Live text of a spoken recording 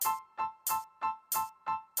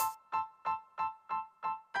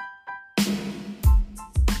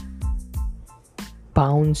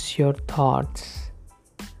bounce your thoughts.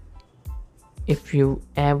 If you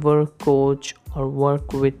ever coach or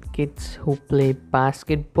work with kids who play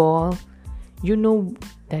basketball, you know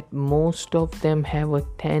that most of them have a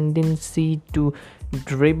tendency to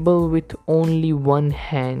dribble with only one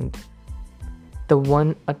hand, the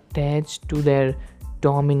one attached to their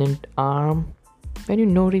dominant arm. When you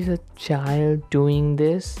notice a child doing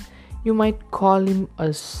this, you might call him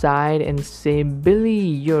aside and say, "Billy,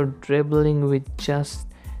 you're dribbling with just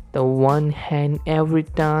the one hand every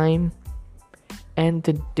time." And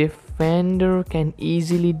the defender can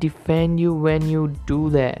easily defend you when you do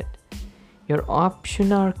that. Your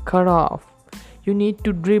options are cut off. You need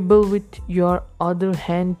to dribble with your other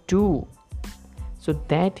hand too, so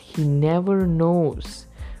that he never knows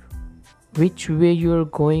which way you're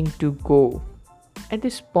going to go. At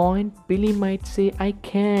this point, Billy might say, "I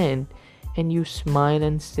can't." And you smile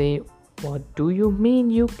and say, "What do you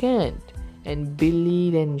mean you can't?" And Billy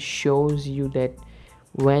then shows you that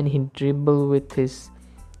when he dribbles with his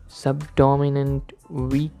subdominant,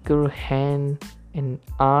 weaker hand and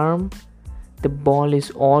arm, the ball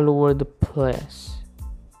is all over the place.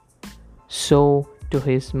 So, to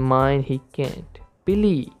his mind, he can't.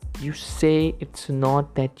 "Billy, you say it's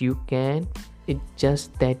not that you can, it's just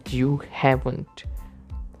that you haven't."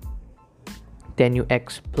 Then you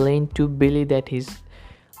explain to Billy that his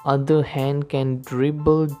other hand can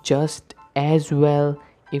dribble just as well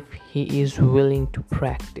if he is willing to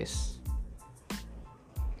practice.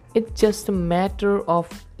 It's just a matter of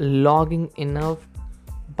logging enough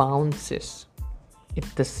bounces.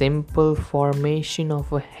 It's the simple formation of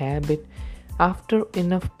a habit. After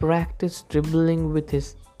enough practice dribbling with his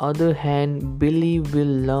other hand, Billy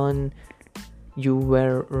will learn you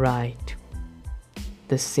were right.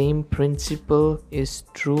 The same principle is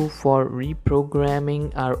true for reprogramming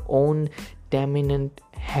our own dominant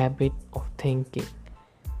habit of thinking.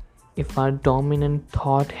 If our dominant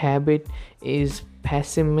thought habit is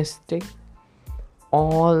pessimistic,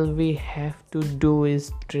 all we have to do is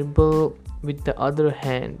dribble with the other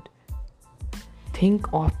hand.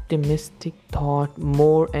 Think optimistic thought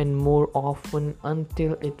more and more often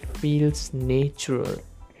until it feels natural.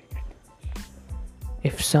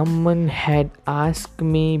 If someone had asked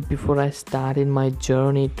me before I started my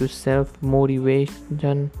journey to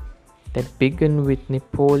self-motivation that began with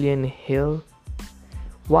Napoleon Hill,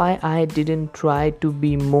 why I didn't try to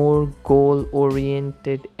be more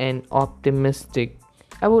goal-oriented and optimistic,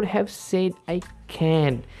 I would have said, "I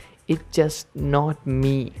can't, it's just not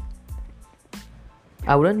me."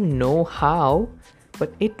 I wouldn't know how, but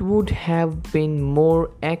it would have been more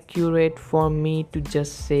accurate for me to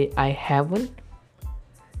just say, "I haven't."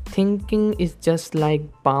 Thinking is just like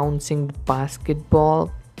bouncing the basketball.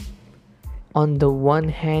 On the one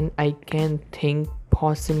hand, I can think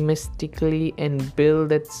pessimistically and build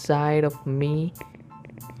that side of me.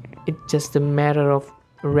 It's just a matter of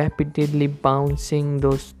repeatedly bouncing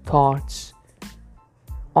those thoughts.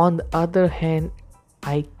 On the other hand,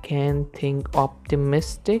 I can think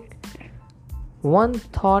optimistic, one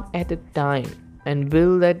thought at a time, and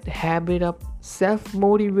build that habit up.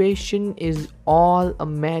 Self-motivation is all a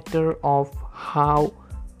matter of how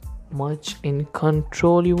much in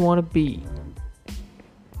control you want to be.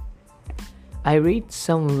 I read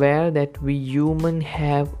somewhere that we humans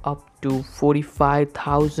have up to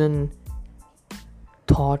 45,000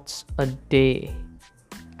 thoughts a day.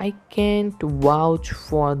 I can't vouch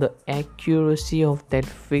for the accuracy of that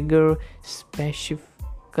figure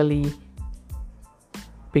specifically,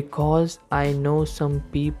 because I know some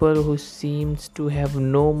people who seems to have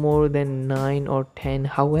no more than 9 or 10.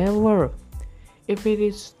 However, if it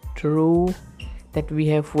is true that we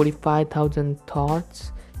have 45,000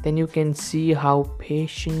 thoughts, then you can see how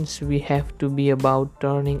patient we have to be about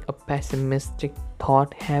turning a pessimistic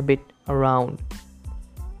thought habit around.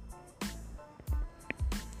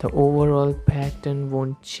 The overall pattern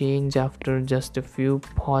won't change after just a few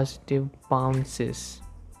positive bounces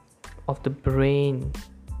of the brain.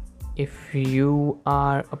 If you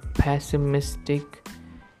are a pessimistic,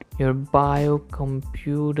 your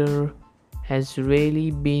biocomputer has really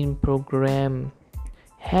been programmed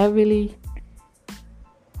heavily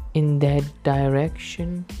in that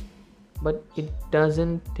direction, but it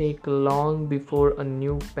doesn't take long before a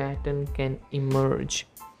new pattern can emerge.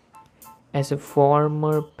 As a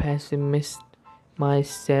former pessimist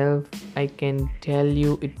myself, I can tell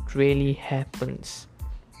you it really happens.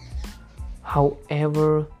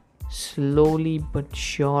 However, slowly but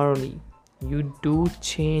surely, you do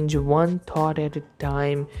change one thought at a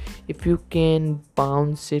time. If you can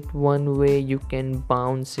bounce it one way, you can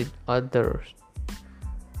bounce it other